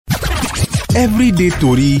everyday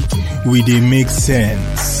tori we dey make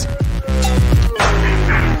sense.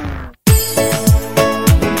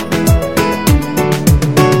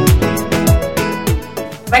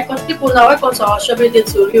 My country people, now welcome to our show everyday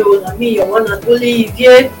tori. Na me, your one and only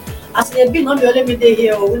Ivie. As e be, not be only me dey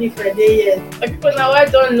here, only Fred dey here. My people now I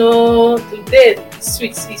don't know today the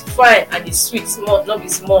sweet is fine and the sweet small, not be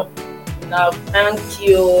small. Now thank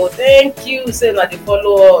you. Say na they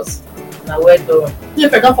follow us. Now well done.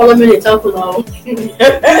 If you don't follow me, they talk now. Let me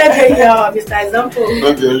hear Mr. Example.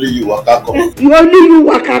 Not the only you waka come. Only you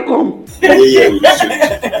waka come. Yeah,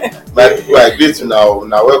 my people, I greet you now.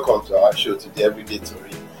 Now welcome to our show today, Everyday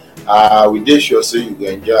Tori. We dey sure so you go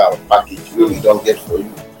enjoy our package wey we don't get for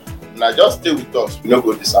you. Now just stay with us. We no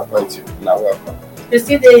go disappoint you. Now welcome. You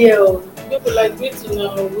see dey here. People like me to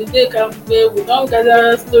know we dey camp we don't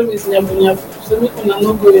gather stories nyabu so we can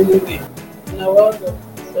no go anywhere. Now welcome.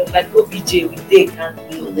 So like gbege we dey camp.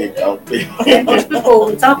 People, we thank you.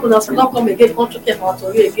 So don't come again. Come to care for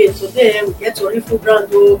Tori again. Today we get Tori full brand.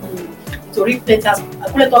 Tori painters. I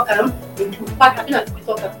couldn't talk am. We pack. I think we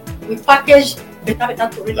talk am. We package better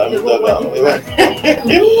Tori.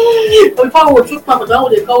 Before we chook mouth, that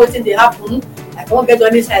they call wetin dey happen. I can't get to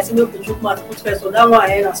any side. See, we chook mouth put first. So that one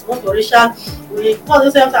I na small Tori. We call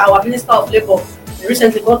ourselves our Minister of Labour.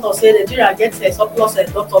 Recently got us say Nigeria gets a surplus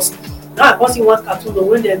doctors. Now I can see one cartoon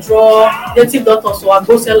when they draw native doctors so I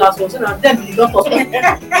go sellers so now them be the doctors.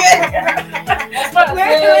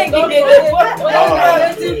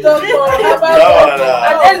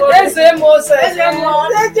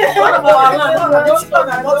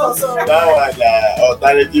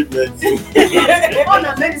 Alternative medicine. But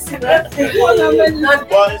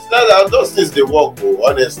it's not that those things they work,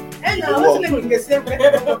 honestly. I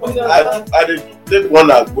take one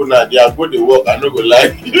agbo they are good they work, I no go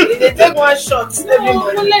like they take one shot. No, you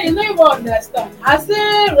don't even understand. I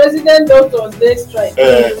say resident doctors they strike.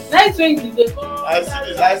 Night when they go. I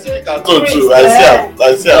see the cartoon too. I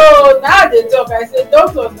see. So now they talk. I say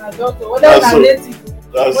doctors na doctor. Whether na native,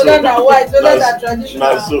 whether na white, whether na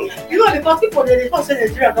traditional. You know because people they don't say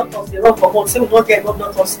Nigeria doctors they run for months. Say we don't get enough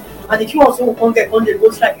doctors, and if you also can't get on they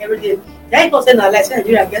go strike every day. They don't say na like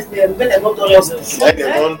Nigeria gets them get enough doctors. Like they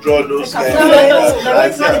don't draw those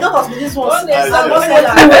guys. The doctors be this one. I'm not saying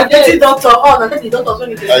that the doctor. Oh, na the doctors when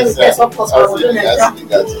you say get some cost for Nigeria.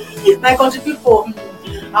 My country people.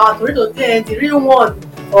 Our Tori today, the real one,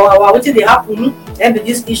 or our wetin dey happen, then be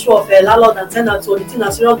this issue of landlord and tenant. So the thing na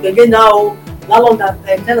serious gbege now. Landlord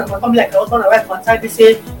and tenant come be like a husband and wife for time. They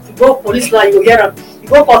say if you go police now, you go hear am. You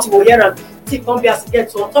go court, you go hear am. Thief come be as e get.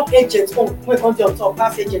 So on top agents, wey come dey on top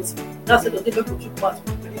pass agents. Now say today people chook mouth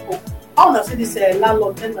people. How una see this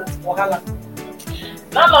landlord tenant wahala?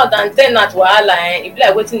 Landlord and tenant wahala, e be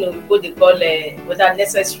like wetin oyibo dey call whether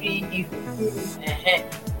necessary evil.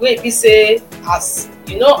 Wey be say as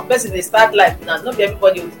you know person dey start life now, not be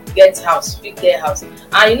everybody get house, fit get house.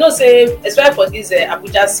 And you know say especially for this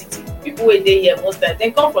Abuja city, people wey dey here most times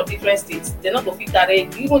dem come from different states. Dem no go fit carry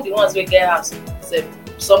even the ones wey get house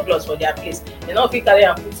surplus for their place. Dem no fit carry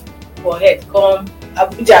am put for head come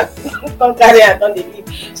Abuja come carry am come dey live.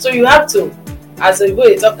 So you have to, as oyibo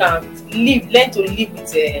dey talk am, learn to live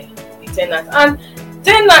with the tenant. And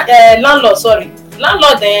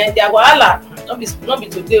landlord their wahala not be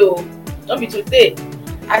today not be today.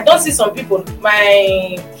 I don see some people,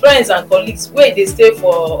 my friends and colleagues wey dey stay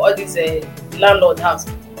for all this landlord house.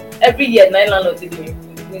 Every year 9 landlord dey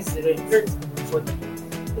increase the rent for them.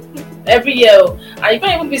 Every year and you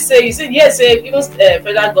can't even be say you say yes even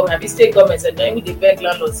federal government, state government don't even dey beg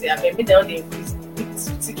landlord say abeg make dem no dey increase.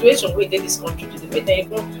 Situation wey dey this country today, make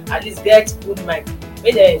dem even at least get good mind,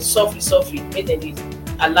 make dem suffer, make dem dey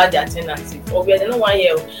allow their tenants or where they no wan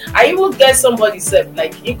hear. I even get somebody sef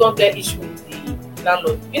like he come get issue with the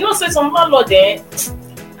landlord. You know say some landlord I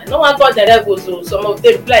no wan call direct go, so some of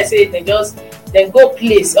them like say dem go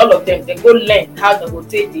place, all of them go learn how dem go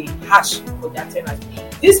take the hash for their tenants.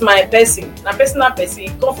 This my person, na personal person,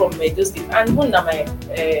 come from Edo State and even na my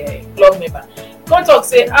club member. Come talk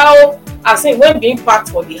say how as in when being packed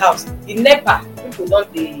for the house, the NEPA people don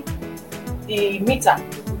dey the meter.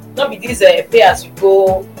 Not be this pay as you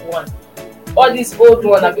go one. All this old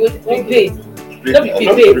one I be prepaid. Not be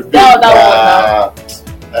prepaid. That other one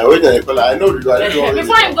now. I know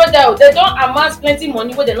before you go there, they don't amass plenty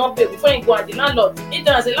money where they not pay. Before you go and the landlord, he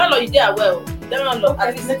tell us the landlord is there well. The landlord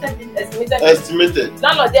estimated.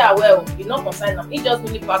 Landlord there well. You not consign them. He just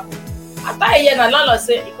really pack. After a year, the landlord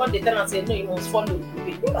say he come the tenant say no, you must follow the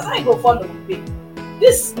pay. Because how you go follow the pay?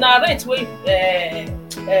 This na rent wey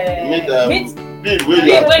meet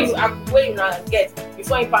where you get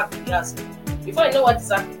before you pack the gas. Before you know what is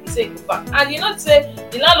happening, he say go back. And you know say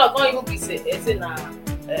the landlord can't even be say na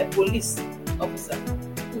police officer.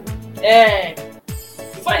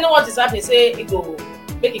 Before you know what is happening, say he go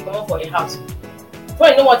make it come up for a house. Before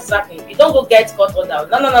you know what is happening, you don't go get court order.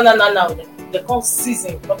 No. They can't seize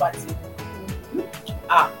him property.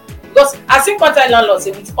 Because I think one time landlord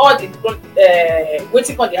say with all the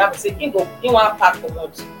waiting on the house, say he want pack for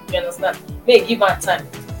months. You understand? May give her time.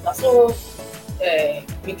 That's so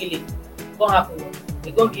bigly gonna happen.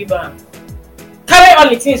 They gonna give her carry all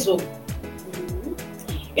the things so.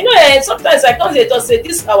 You know, sometimes I can't just say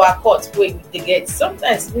this our court way they get.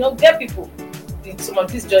 Sometimes get people. Some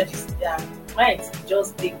of these judges, their minds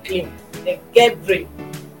just they clean, they get brain.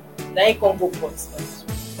 Then he can't go court.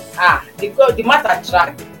 The matter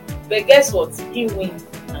drag. But guess what? He win.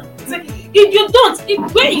 If you don't,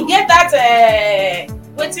 when you get that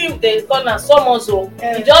waiting they call na summons you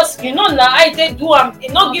just now I they do you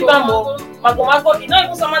not give am mago you not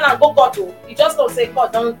even someone and go court you just don't say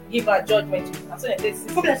court don't give a judgment and so they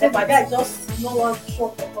say guy just no one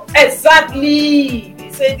short of exactly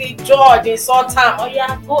they say the judge in short time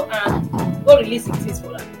go release the things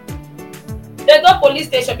for them. They go police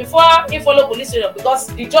station before he follow police station because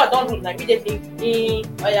the judge don't rule immediately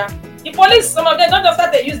the police, some of them don't just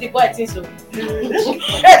start to use the boy things so.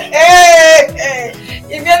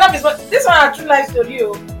 If you're not this one a true life story.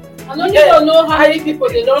 I don't know how many people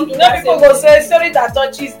they don't do that. People go say story that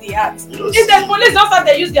touches the heart. If the police don't start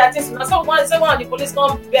to use their things, now so one of the police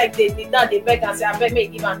come beg, they beg and say I beg me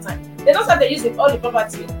give them time. They don't start to use all the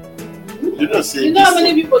property. You know how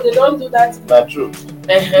many people they don't do that? That's true.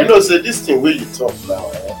 Say this thing where you talk now.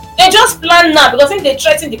 They just plan now because if they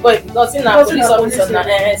threaten the boy because in a police officer now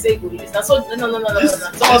say go use now. So no.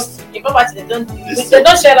 So the property they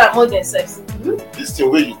don't share among themselves. This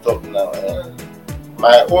thing where you talk now.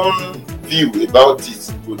 My own view about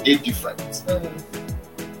it would be different.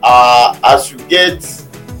 As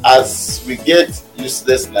we get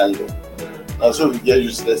useless landlord, and so we get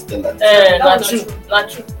useless tenant. Not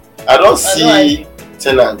true. I don't see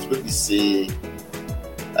tenants wey be say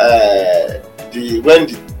when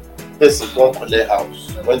the person come collect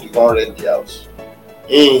house, when they come rent the house,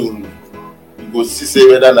 you go see say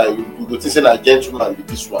whether you go think say na gentleman be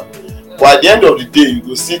this one. But at the end of the day, you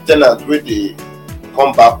go see tenants wey dey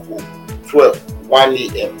come back home 12, 1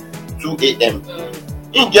 a.m., 2 a.m.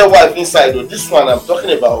 He get wife inside. This one I'm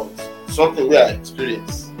talking about something where I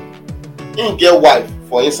experience. He get wife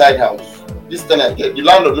for inside house. This tenant get the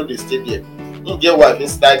landlord no dey stay there. He get wife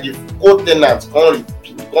inside. The co-tenant come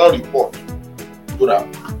report to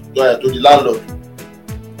the landlord.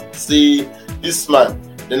 Say this man,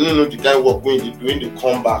 they don't know the guy work when they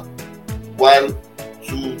come back 1,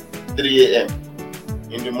 2, 3 a.m.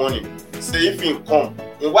 in the morning. Say if he come,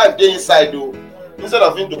 his wife dey inside though. Instead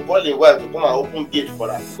of him to call his wife to come and open gate for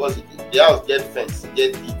her because the house get fence,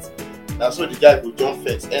 get it. Now so the guy go jump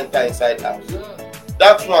fence, enter inside house.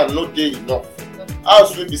 That one no dey enough.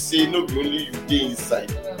 House will be say no be only you dey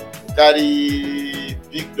inside. You carry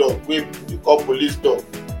big dog, wey you call police dog.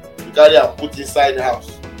 You carry and put inside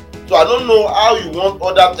house. So I don't know how you want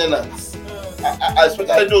other tenants,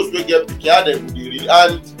 especially those wey get pikin, how dem go dey read.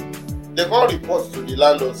 And they come report to the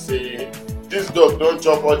landlord say this dog don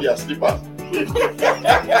chop all their slippers.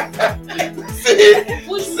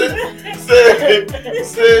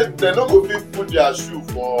 say they no go fit put their shoe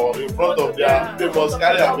for in front of their, they must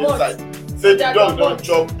carry am inside. Say the dog don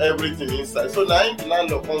chop everything inside. So now the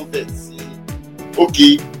landlord come there say,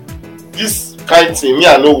 okay, this kind thing me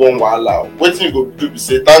I no wan wahala. Wetin you go do be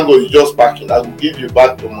say thank God you just pack it, I go give you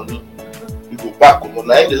back your money. You go back come on.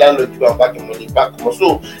 Now the landlord give am back your money, back come on.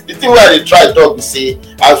 So the thing where they try talk be say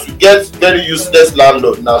as you get very useless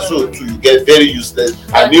landlord now, so too you get very useless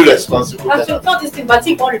and irresponsible tenant. As you talk this thing, but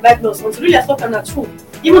think all revive us. Until really I talk na true.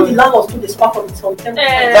 Even the landlords too dey spark on its own.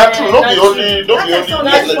 That's true. No be only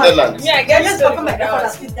tenants. Yeah, I guess let's talk about my grandfather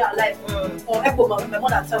still dey alive. Or Ekoma, my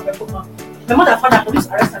mother tell Ekoma. My mother found that police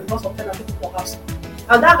arrest am because of tenant people for house.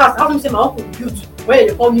 And that house, how come say my uncle built where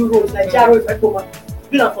they call new roads like Jaro if Ekoma,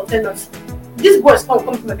 build am for tenants. These boys come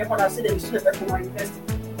to my grandfather and say they be students at Ekoma University.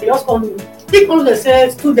 They just come in. They come to say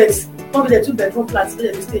students come to the 2-bedroom flats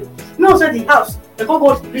where they stay. You know, inside the house, they come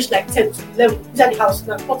go reach like 10 to 11 inside the house.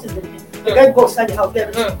 Now 40 is the day. They get go inside the house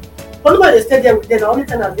there. But nobody they stay there with them. The only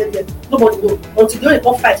tenants there. Nobody know until they only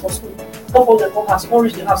come fight for school. Come for them, come house, come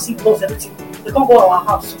reach the house, see guns, everything. They come go our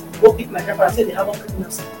house, go pick my grandfather, say they have no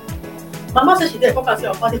criminals. Mama said she there, come and say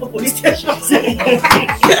our father go police station. Say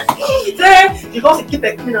because he keep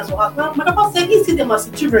a criminals for her. My grandpa said he see them as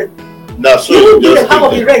children. Now so you give them half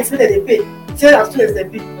of the rent that they pay. say as soon as they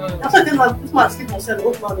be. That's why this man sleep on cell, the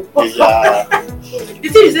old man. Yeah. The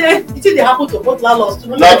thing is, the thing they happen to both landlords too.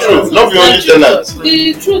 Not true. Not the only tenants.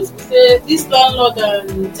 The truth is say this landlord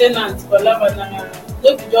and tenant Palava na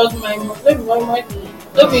no be just my no be one money,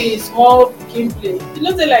 no be small pikin play. You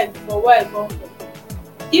know say like for where I come from,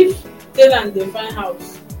 if tenant dey find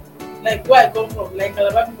house, like where I come from, like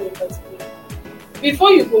Palava people in particular,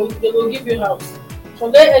 before you go, they go give you house.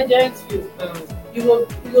 Forget agent fee. You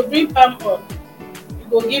go bring palm oil, you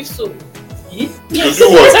go give soap. You do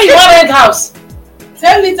what? So you wan rent house?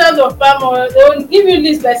 10 liters of palm oil, they will give you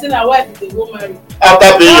list like say na wife if they go marry.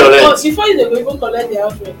 After paying your rent? Before you go even collect the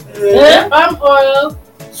house rent. Palm oil.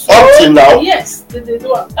 So, up till now? Yes, they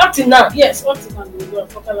do am. Up till now? Yes, up till now they do am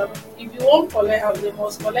for Palava. If you wan collect house, they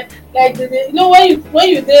must collect. Like you know when you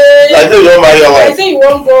dey. Like say you wan marry your wife. Like say you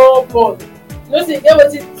wan go born. You know say you get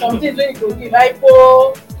wetin some things wey you go give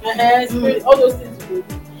hypo, spirit, all those things you go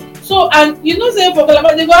do. So and you know say for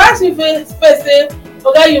Palava they go ask you first say,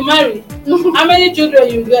 oga you marry, how many children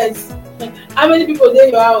you get, how many people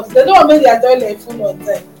dey your house, they no wan make their toilet full on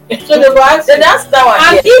time, so they go ask you. That's that one.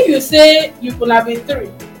 And if you say you una be 3,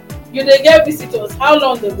 you dey get visitors, how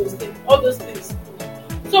long they go stay, all those things.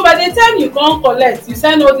 So by the time you come collect, you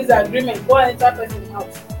sign all these agreement, go enter person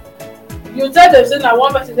house, you tell them say na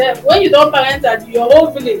one person there. When you don parent at your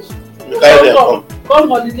whole village, come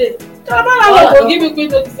holiday, Palava go give you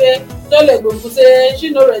quick notice say toilet go full, say she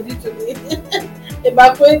no ready today.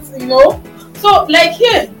 Evacuate, you know. So like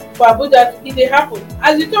here for Abuja, it dey happen.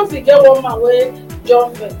 As you talk, you get one man wey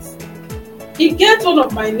jump fence. He get one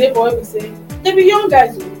of my neighbor wey be say they be young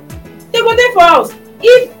guys o, they go dey for house.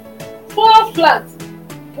 If 4 flats,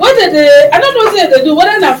 what dey I don't know say they do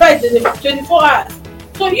whether na fight dey 24 hours.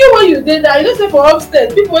 So you when you dey there, you know say for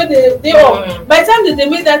upstairs people wey dey up, by the time they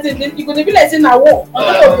make that thing, you go dey be like say na war on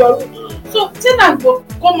top of your roof. So tenant go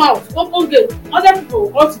come out, open gate, other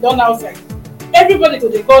people go sit down outside. Everybody go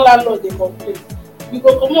dey call landlord dey complain. You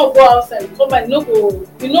go comot go outside, come back, you no go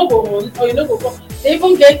on or you no go come. They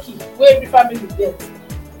even get key wey every family get.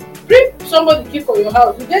 Bring somebody key for your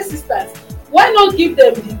house. You get sisters, why not give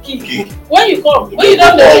them the key? When you come, when you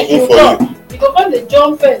don dey reach, you come. You go come dey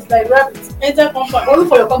jump fence like rabbit, enter compound only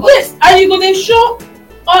for your compound. Yes, and you go dey show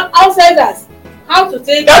all outsiders how to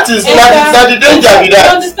take. That is na the danger be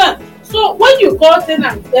that. You understand? So when you call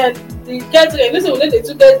tenant, then the caretaker, you know say we no dey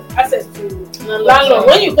too get access to landlord.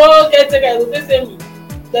 When you call caretaker, you go say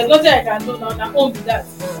there's nothing I can do now, na home be that.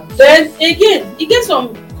 Then again, e get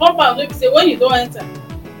some compound wey be say when you don enter,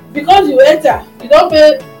 because you enter, you don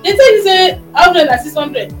pay. They tell you say 100 and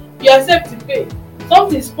 600, you accept to pay.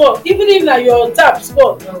 Something spoil, even if na your tap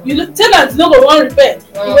spoil, you tenant no go wan repair.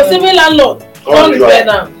 You go say make landlord come repair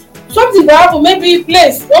am. Something go happen, maybe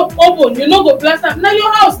place open, you no go plaster am, na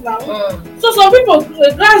your house now. So some people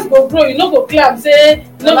grass go grow, you no go clear am, say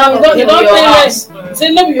no, you don pay rent,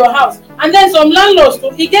 say no be your house. And then some landlords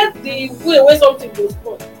too, e get the way wey something go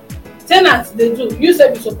spoil. Tenants dey do, you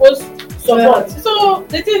sef you suppose support. So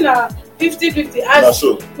the thing na 50-50. As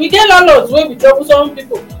so we get landlords wey be troublesome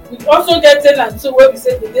people, we also get tenants too wey be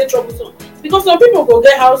say they dey troublesome, because some people go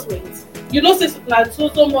get house rent. You know say na so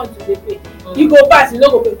much you dey pay. You go pass, you no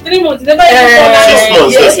go pay. 3 months, you never even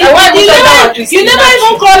call landlord. You never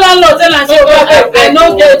even call landlord tell am say I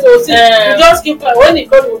no get o, you just keep quiet. When he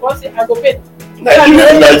call you, go say I go pay.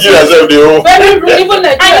 Nigeria sef dey owe. Very rude, even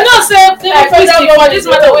Nigeria. And you know say for this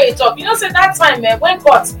matter wey you talk, you know say that time when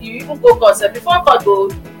court, you even go court before court go,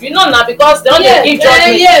 you know na because they don dey give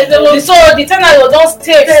judgment. So the ten ant go don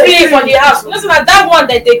stay free for the house. You know say na that one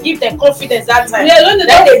that they give them confidence that time. Then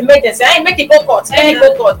they make them say, hey, make it go court, make it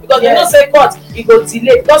go court, because you know say court e go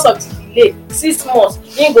delay because of the delay. 6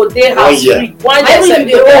 months, you go dey house free. 1 year sef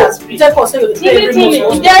dey house free. Truly,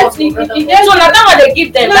 so na that one they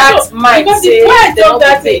give them that mind say why I talk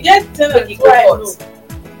that way, get tenants wey I know,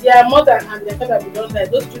 their mother and their father be don die.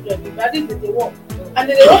 Those children be bad, they dey work, and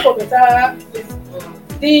they dey work for better place.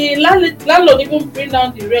 The landlord even bring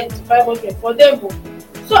down the rent to 500 for them.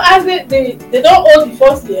 So as they don owe the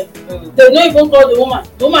first year, they no even call the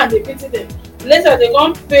woman dey pity them. Later they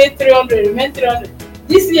come pay 300, remain 300.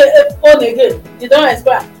 This year own again, they don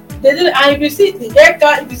expire. They did, and if you see the air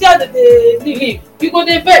car, if you see how they live, you go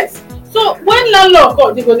dey vex. So when landlord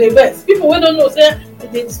call, they go dey vex. People wey don't know say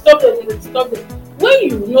they disturb them, when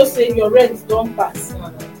you know say your rent don pass,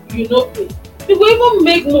 you no pay, you go even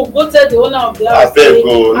make move go tell the owner of the house say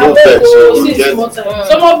abeg go see small time.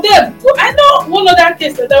 Some of them go, I know one other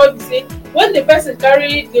case like that wey be say when the person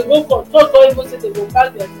carry dey go court come even say they go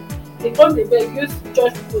pack their thing, they come dey beg, use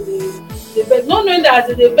church people dey beg, not knowing that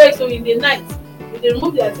as they dey beg, so in the night if they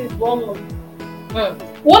remove their things one month,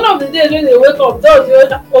 one of the days when they wake up, doors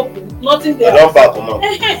dey open, nothing dey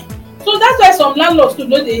happen. So that's why some landlords too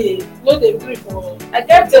no dey gree for. I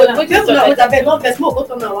get it. Wait, abeg, no vex, make we go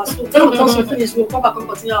turn our stool. When we talk finish, we go come back and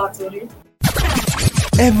continue our story.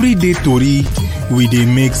 Everyday tori we dey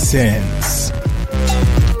make sense.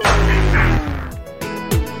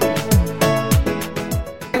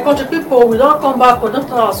 Country people, we don't come back, we don't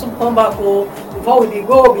turn our soup come back. Before we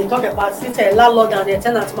go, we talk about landlord and the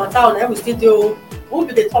tenant matter on every studio. Who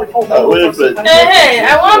be the talk before we go?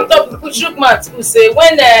 I want to put shook mouth who say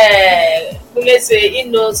when let's say he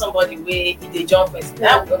know somebody where he jump first.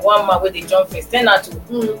 That one man where they jump first, tenant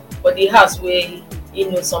for the house where he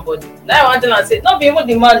know somebody. Now I want to say, not be even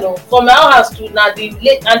the man no. From my house to now the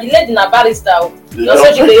lady na barrister. Also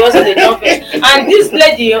they jump first. And this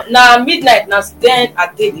lady now midnight now then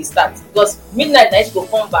at day they start because midnight night go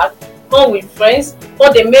come back. Come with friends,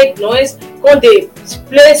 come they make noise, come they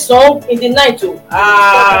play song in the night too.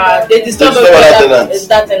 They disturb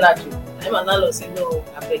that tenant too. I'm an landlord say no,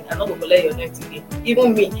 I'm not gonna collect your rent again.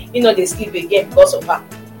 Even me, they sleep again because of her.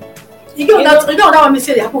 You know that one me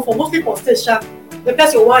say they happen for most people stay sharp. The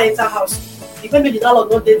person want enter house. If maybe the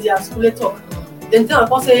landlord not there, school they talk. Then tell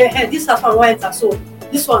them say, hey, this house one enter, so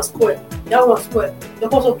this one's square, that one's square. The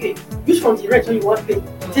boss okay. Use from the rent when you want to pay.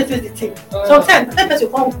 Take the thing. Sometimes that person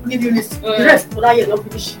come give you list. The rest for that year don't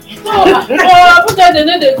finish. No, put that they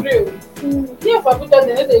know they agree. Yeah, for put that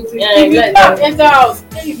they know they agree. If you pack enter house,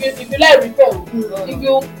 if you like repair, if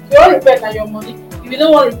you want repair na your money. If you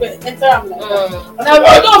don't want repair, enter am like that. Now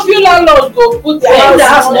you know few landlords go put their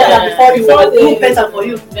house before they better for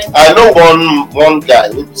you. I know one guy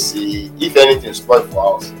who say if anything spoil for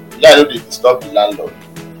house, the guy no dey disturb the landlord.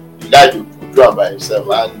 The guy go do am by himself,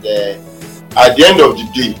 and at the end of the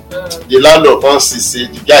day, the landlord come see say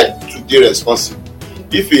the guy too dey responsible.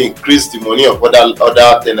 If he increase the money of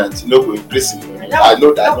other tenants, he no go increase the money. I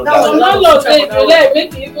know that. Some landlords say if you like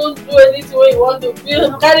make you even do anything wey you want to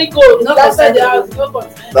build, carry code outside the house, no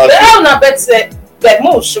concern. But how na bet say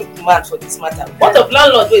more shook mouth for this matter. What of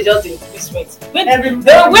landlord wey just dey increase rent? When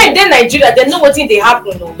dey Nigeria, they know wetin dey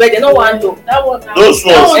happen o, but they no wan know. Those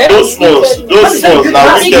ones na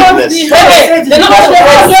wickedness.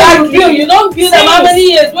 You don build am how many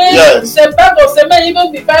years? When the bag of cement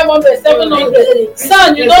even be 500, 700.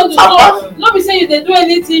 Sand you don do so. No be say you dey do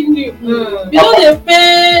anything new. You no dey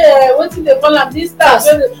pay wetin dey call am this tax.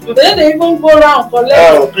 They no dey even go round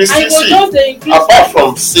collect. And you go just dey increase. Apart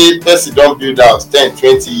from say person don build house 10,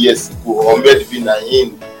 20 years ago, or maybe na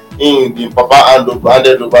in the papa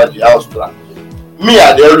handed over the house plan. Me,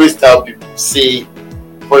 I dey always tell people say,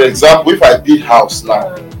 for example, if I build house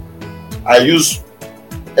now, I use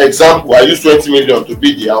 20 million to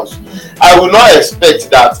build the house. I will not expect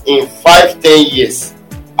that in 5-10 years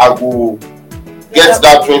I will get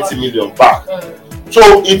that 20 million back.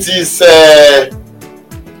 So it is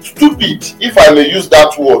stupid, if I may use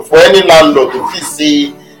that word, for any landlord to feel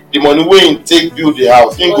say the money wey him take build the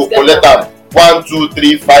house, him go collect am 1, 2,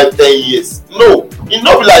 3, 5, 10 years. No, it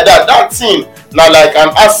no be like that. That thing na like an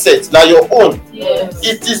asset, na your own. Yes.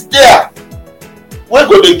 It is there. Wey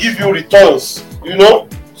go dey give you returns,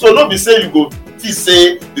 So no be say you go feel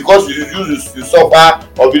say because you suffer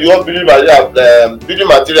or building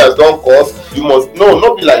materials don cost, you must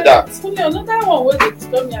no be like that. Another one wey dey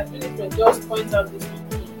disturb me as really just point out this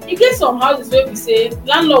one. E get some houses wey be say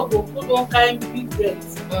landlord go put one kind big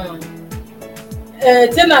rent.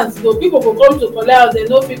 Tenants go, people go come to collect house, they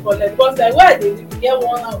no fit collect because like where they get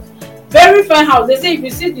one house, very fine house. They say if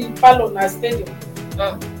you see the parlour na stadium.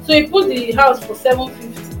 So you put the house for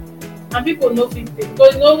 750, and people no fit pay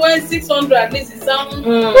because when 600 at least it sound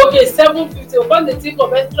okay. 750, you come dey think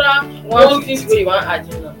of extra 150. You wan add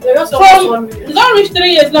in now. It don reach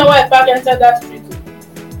 3 years now wey I park enter that street.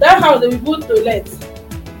 That house they be put to let.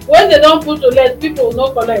 When they don put to let, people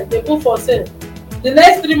no collect, they put for sale. The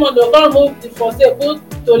next 3 months they come move the for sale, put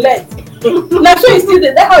to let. Na so e still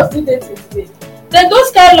dey, that house still dey till today. Then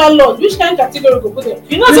those kind landlords, which kind category go put them? So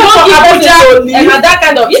for Abuja and that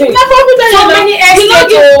kind of thing. So many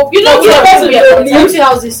estates. You no give person to live. Empty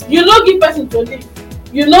houses. You no give person to live.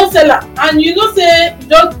 You no sell am, and you know say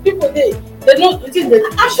just people dey. They know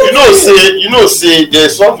say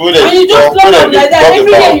there's something wey and you just love am like that.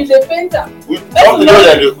 Every day you dey paint am. Something wey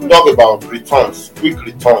dem dey talk about returns, quick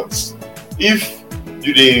returns. If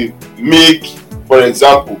you dey make, for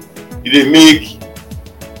example, you dey make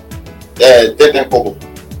 10 kobo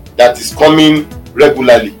that is coming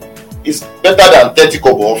regularly, it's better than 30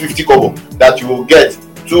 kobo or 50 kobo that you will get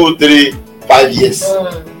 2, 3, 5 years.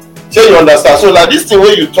 So you understand? So now this thing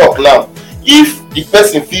wey you talk now, if the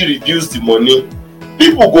person fit reduce the money,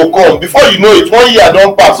 people go come before you know it, 1 year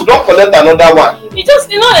don pass, you don collect another one. You just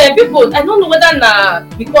people. I don't know whether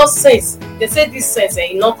because sense they say this sense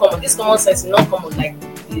and not common. This common sense is not common like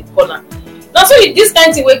the corner. Now so this kind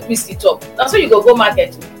of thing wey Christy talk. Now so you go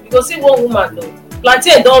market. You go see one woman though.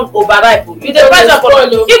 Plantain don overripe. You dey price am for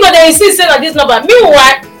you go dey insist say na this number.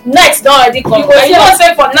 Meanwhile, night don already come. And you know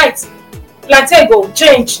say for night, plantain go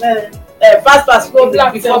change fast go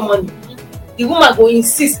black before morning. The woman go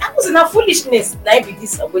insist. I was in a foolishness. Na be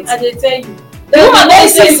this wait. I dey tell you. The woman go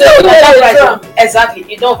insist say that price. Exactly.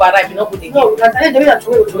 You don overripe. You no go dey. No, I tell you the way that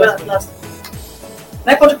we last.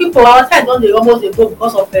 My country people, our time don dey almost dey go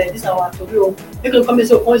because of this our Tori. Make dem come and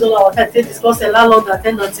say come all our time take discuss landlord and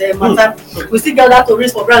tenant matter. We still get that Tori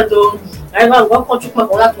for ground though. I remember one country come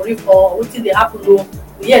for that Tori for wetin dey happen though.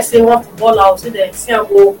 We hear say one footballer say dem see am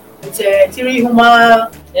go with 3 human for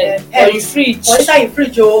the fridge. For inside the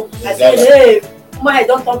fridge oh. I say hey, human head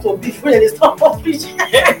don turn to beef wey dem dey store for fridge.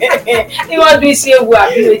 You wan do say we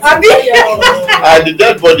abi? And the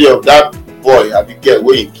dead body of that boy Abigail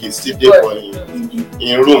wey him kill still dey for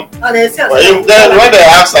in room. But him then when they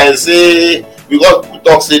ask and say because people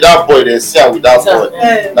talk say that boy they see am with that boy.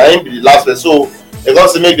 Na him be the last person. So they come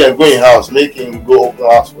say make them go in house, make him go open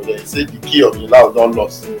house for them. Say the key of the house don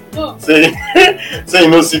lost. Say you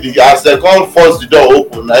no see the as they come force the door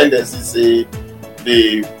open, na him dem see say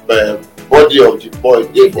the body of the boy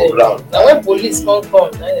dey for ground. Na when police come na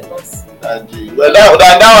dem come see. And well that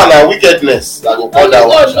one na wickedness. I go call that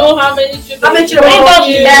one. God know how many children.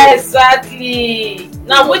 Exactly.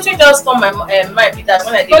 Now wetin just come my mind be that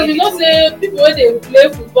when I dey. Because you know say people wey dey play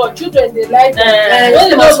football, children dey like them. When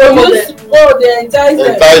they must use football, dey entice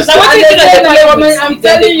them. Na wetin children dey play with? I'm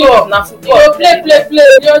telling you, you go play,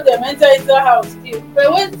 you them enter inside house.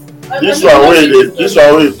 But when this one wey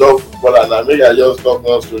you talk footballer na make I just talk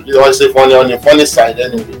one story. This one say funny on the funny side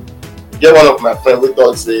anyway. Get one of my friend wey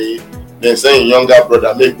talk say dem say him younger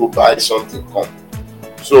brother make go buy something come.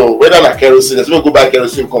 So whether na kerosene, dem say make go buy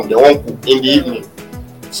kerosene come. Dem wan cook in the evening.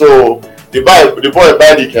 So the boy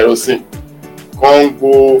buy the kerosene, come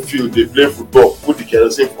go field dey play football, put the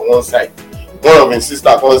kerosene for one side. One of him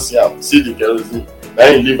sister come see am, see the kerosene. Na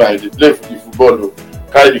him leave am dey play the football o,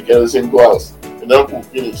 carry the kerosene go house. He don cook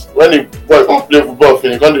finish. When the boy come play football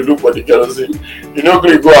finish, come dey look for the kerosene. He no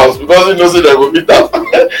gree go house because he know say dem go beat am.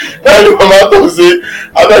 Now the mama talk say,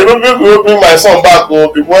 abeg no make we bring my son back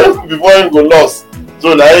o before him go lost.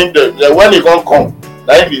 So na him when he come.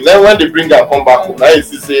 Now when they bring am come back, now you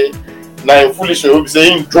see say na him foolish wey be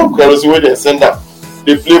say him drop kerosene wey dem send am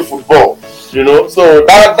dey play football, you know. So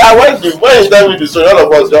that when he tell me the story, all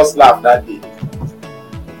of us just laugh that day.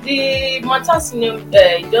 The matter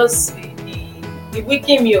just the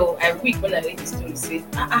weaken me. I weak when I read the story. Say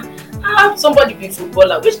how somebody be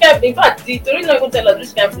footballer? Which kind? In fact, the Tori not even tell us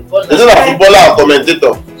which kind of footballer. Is it a footballer and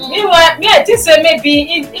commentator? Meanwhile, me I think say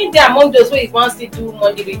maybe in there among those wey want to do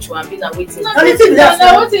money ritual and be na waiting. And the thing that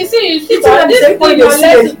now what you see this people dey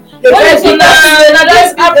see na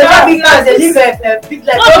that's after big life dey live big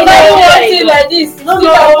life. No like this. No.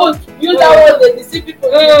 You that one dey deceive people.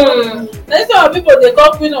 Next time people dey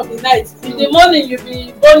call queen of the night. In the morning you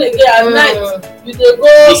be born again, at night you dey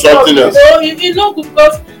go. Do something else. So you know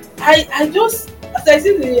because I just as I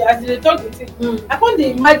see as they talk with him, I can't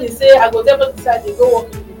imagine say I go tell decide they go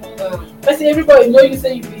work in the morning. But say everybody know you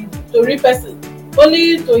say you be Tori person.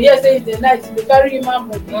 Only to hear say in the night they carry human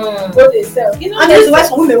body go dey sell. You know, and that's why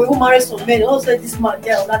some women wey marry some men also say this man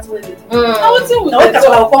there or that way they do. Now wetin we dey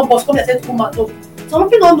talk? Come boss come dey say to woman no. Some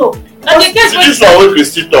people don't know. And the case this one wey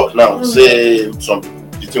Christy talk now say some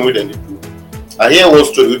the thing wey dem dey do. I hear one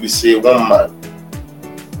story wey be say one man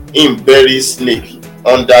him bury snake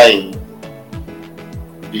under him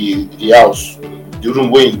the house, the room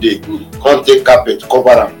wey him dey, come take carpet cover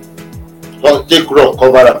am, come take rug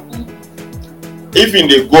cover am. If him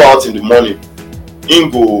dey go out in the morning, him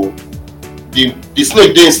go the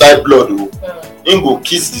snake dey inside blood o, him go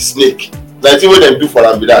kiss the snake. Like thing wey dem do for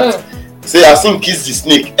am be that. Say as him kiss the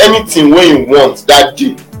snake, anything wey him want that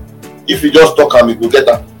day, if you just talk am, he go get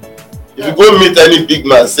am. If you go meet any big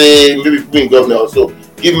man, say maybe queen governor or so,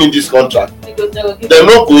 give me this contract, dem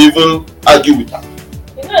no go even argue with am.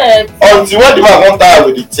 Until when the man come tire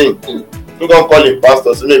with the thing, he come call him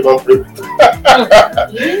pastor say make he come pray with him.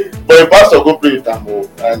 But the pastor go pray with am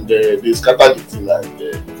and they scatter the thing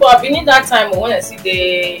and for Benin that time when I see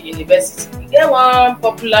the university, e get one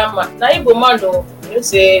popular man, na Igbo man o, you know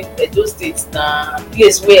say Edo State na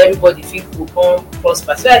place where everybody fit go come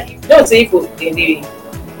prosper. So if you don't say Igbo, then they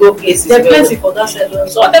go places. There's plenty for that side.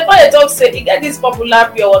 So the point talk say e get this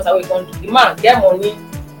popular pure water we come do. The man get money,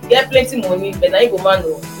 get plenty money, but na Igbo man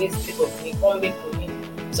o, this people he come make money.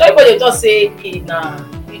 So everybody just say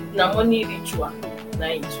na money ritual.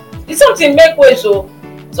 it. The something make way so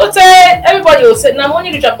say everybody will say na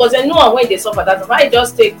money reach because they know when they suffer that time. I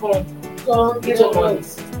just take home little money.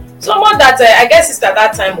 Someone that I guess sister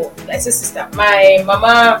that time, let's say sister, my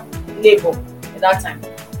mama neighbor at that time.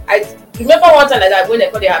 I remember one time like that when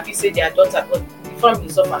they happy say their daughter, but the family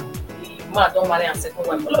suffer. The man don't marry and second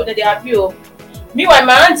wife. All of them they happy. Meanwhile,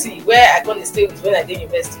 my auntie, where I go to stay with when I did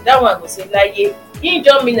university, that one go say like he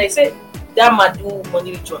don't mean I say that man do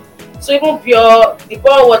money ritual. So even the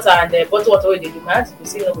pure water and the bottled water they do, my auntie go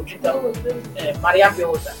say no go drink that Maria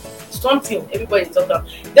pure water. Something everybody talk about.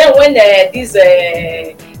 Then when these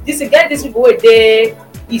people were there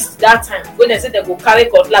is that time when they say they go carry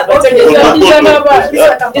cutlass, but they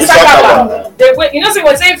wait. You know, say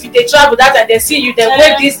when say if they travel that and they see you, they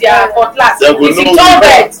wave this their cutlass. If you turn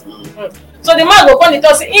red, so the man go come and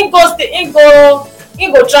talk say he go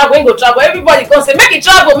travel. Everybody go say make it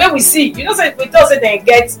travel, make we see. You know, say we talk say they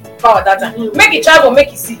get power that time. Make it travel,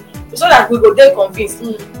 make it see. So that we go there convinced.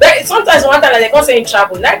 But sometimes one time like they can't say in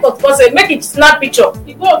travel, like God say make it snap picture.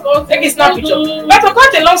 Make it snap picture. But to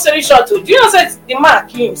cut a long story short, do you know say the man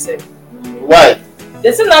kill himself? Why?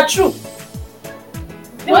 They say not true.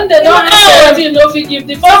 When they don't have you know if you give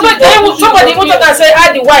the somebody even talk and say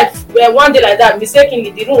the wife one day like that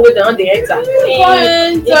mistakenly the room where they on the enter.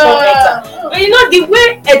 But you know the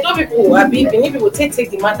way Edo people have been people take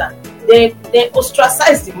the matter. They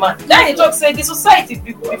ostracize the man. Then they talk say the society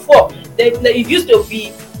people before it used to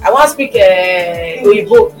be I want to speak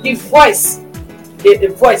Oyibo, the voice we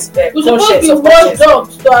supposed to be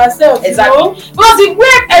watchdogs to ourselves. Exactly. Because the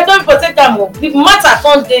way Edo people take am the matter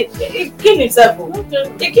come dey he kill himself.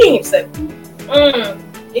 He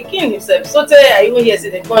kill himself. So tell I even hear say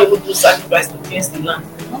they can't even do sacrifice to cleanse the land.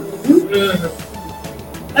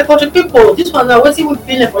 Like for the people, this one now wetin we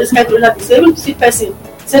feeling for this kind of relationship say even to see person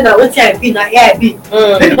say na wetin I be na here I be.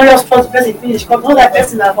 Make no just trust the person finish come know that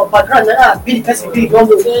person na for background na be the person be you don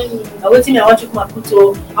know. Na wetin I want you come put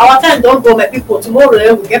our time don go my people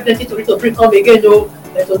tomorrow we get plenty to bring come again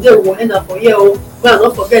but today we go end up for here may I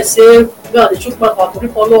not forget say we are the chook mouth our tori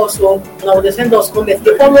follow us una go dey send us comment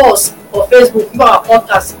dey follow us for Facebook give our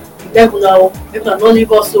podcast then una make una no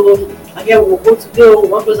leave us again we go today we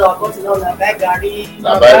wan close our curtain now na bye Gary.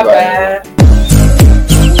 Bye.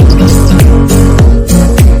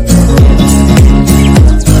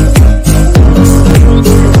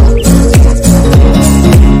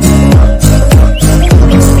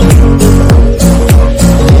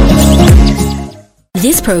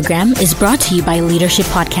 This program is brought to you by Leadership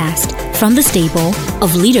Podcast from the stable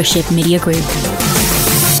of Leadership Media Group.